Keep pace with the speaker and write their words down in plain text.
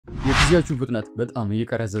የፒሲያችሁ ፍጥነት በጣም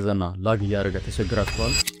እየቀረዘዘና ላግ እያደረገ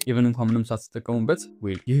ተቸግራችኋል? ኢቭን እንኳን ምንም ሳትጠቀሙበት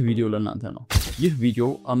ወይ ይህ ቪዲዮ ለእናንተ ነው። ይህ ቪዲዮ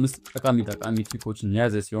 5 ጠቃሚ ቲፖችን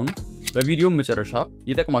የያዘ ሲሆን በቪዲዮው መጨረሻ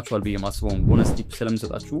ይጠቅማችኋል ብዬ ማስበውን ቦነስ ቲፕ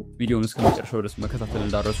ስለምሰጣችሁ ቪዲዮውን እስከ መጨረሻው ድረስ መከታተል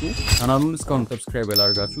እንዳትረሱ። ቻናሉን እስካሁን ሰብስክራይብ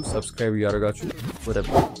ያላደረጋችሁ ሰብስክራይብ ያደርጋችሁ ወደ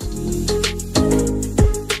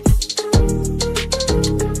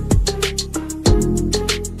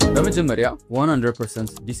በመጀመሪያ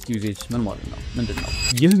 100% ዲስክ ዩዜጅ ምን ማለት ነው? ምንድነው?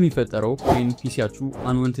 ይህ የሚፈጠረው when ፒሲያችሁ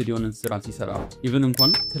አንወንትድ የሆነ ስራ ሲሰራ ኢቭን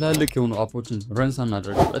እንኳን ትላልቅ የሆኑ አፖችን ረን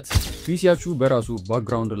ሳናደርግበት ፒሲያችሁ በራሱ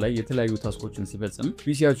ባክግራውንድ ላይ የተለያዩ ታስኮችን ሲፈጽም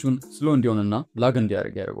ፒሲያችሁን ስሎ እንዲሆንና ላግ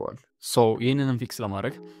እንዲያደርግ ያደርገዋል። ይህንንም ፊክስ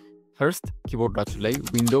ለማድረግ ፈርስት ኪቦርዳችሁ ላይ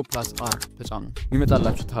Windows+R ተጫኑ።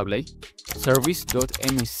 የሚመጣላችሁ ታብ ላይ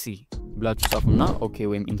service.msc ብላችሁ ጻፉና ኦኬ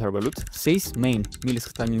ወይም ኢንተር በሉት። ሴስ ሜን ሚል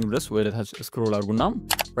እስክታገኙ ድረስ ወደ ታች ስክሮል አድርጉና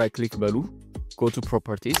ራይት ክሊክ በሉ። go to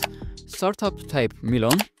properties startup type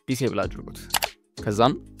ሚለውን ዲሴብል አድርጉት።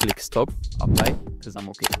 ከዛም ክሊክ ስቶፕ አፕላይ ከዛም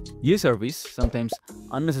ኦኬ። ይህ ሰርቪስ sometimes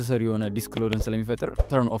unnecessary የሆነ ዲስክ ሎድን ስለሚፈጥር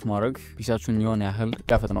ተርን ኦፍ ማድረግ ፒሲያችሁን የሆነ ያህል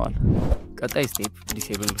ያፈጥነዋል። ቀጣይ ስቴፕ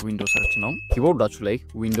ዲሴብል ዊንዶው ሰርች ነው። ኪቦርዳችሁ ላይ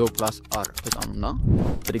Windows+R ተጫኑና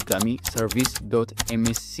በድጋሚ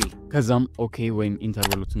service.msc ከዛም ኦኬ ወይም ኢንተር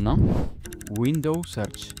በሉትና ዊንዶው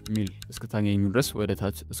ሰርች ሚል እስክታገኙ ድረስ ወደ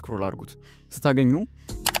ታች ስክሮል አድርጉት። ስታገኙ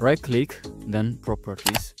ራይት ክሊክ then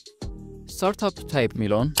properties startup type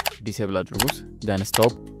ሚለውን ዲሴብል አድርጉት። then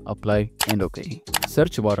stop apply and okay።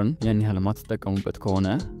 ሰርች ባርን ያን ያህል ማትጠቀሙበት ከሆነ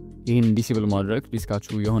ይህን ዲሴብል ማድረግ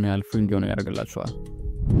ዲስካችሁ የሆነ ያህል ፍሪ እንዲሆን ያደርግላችኋል።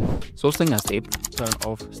 ሶስተኛ ስቴፕ turn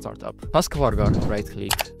off startup ታስክ ባር ጋር ራይት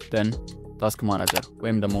ክሊክ then ታስክ ማናጀር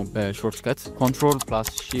ወይም ደግሞ በሾርትከት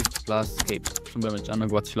Ctrl+Shift+Escape እሱን በመጫን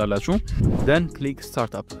መግባት ትችላላችሁ። then click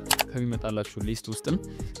startup ከሚመጣላችሁ ሊስት ውስጥም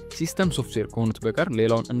ሲስተም ሶፍትዌር ከሆኑት በቀር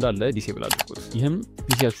ሌላውን እንዳለ ዲሴብል አድርጉት። ይህም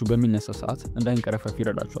ፒሲያችሁ በሚነሳ ሰዓት እንዳይንቀረፈፍ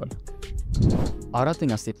ይረዳችኋል።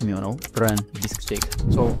 አራተኛ ስቴፕ የሚሆነው run disk check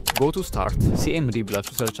go to start cmd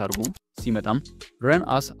ብላችሁ ሰርች አድርጉ። ሲመጣም run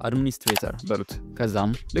as administrator በሉት።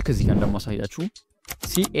 ከዛም ልክ እዚህ ጋር እንደማሳያችሁ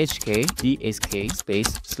chkdsk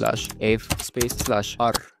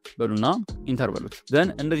 /f/r በሉና ኢንተር በሉት። then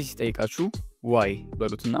እንደዚህ ሲጠይቃችሁ y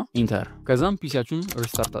በሉትና ኢንተር ከዛም ፒሲያችሁን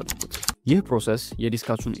ሪስታርት አድርጉት። ይህ ፕሮሰስ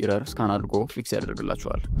የዲስካችሁን ኤረር ስካን አድርጎ ፊክስ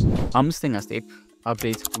ያደርግላችኋል። አምስተኛ ስቴፕ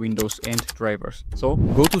update windows and drivers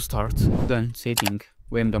go to start then setting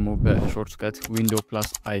ወይም ደግሞ በሾርትከት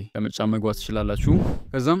Windows+I በመጫን መግባት ትችላላችሁ።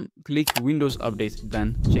 ከዛም ክሊክ Windows update then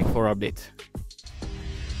check for update።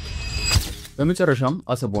 በመጨረሻም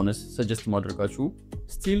አሰ ቦነስ ሰጀስት ማድረጋችሁ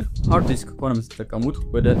ስቲል ሃርድ ዲስክ ከሆነ የምትጠቀሙት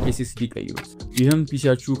ወደ SSD ቀይሩት። ይህም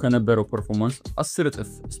ፒሲያችሁ ከነበረው ፐርፎርማንስ 10 እጥፍ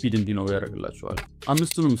ስፒድ እንዲኖረው ያደርግላችኋል።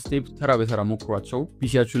 አምስቱንም ስቴፕ ተራ በተራ ሞክሯቸው።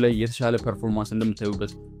 ፒሲያችሁ ላይ የተሻለ ፐርፎርማንስ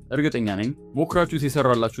እንደምታዩበት እርግጠኛ ነኝ። ሞክራችሁት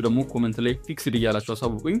የሰራላችሁ ደግሞ ኮሜንት ላይ ፊክስድ እያላችሁ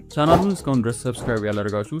አሳውቁኝ። ቻናሉን እስካሁን ድረስ ሰብስክራይብ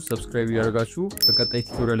ያላደረጋችሁ ሰብስክራይብ ያደርጋችሁ። በቀጣይ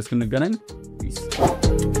ቱቶሪያል እስክንገናኝ ፒስ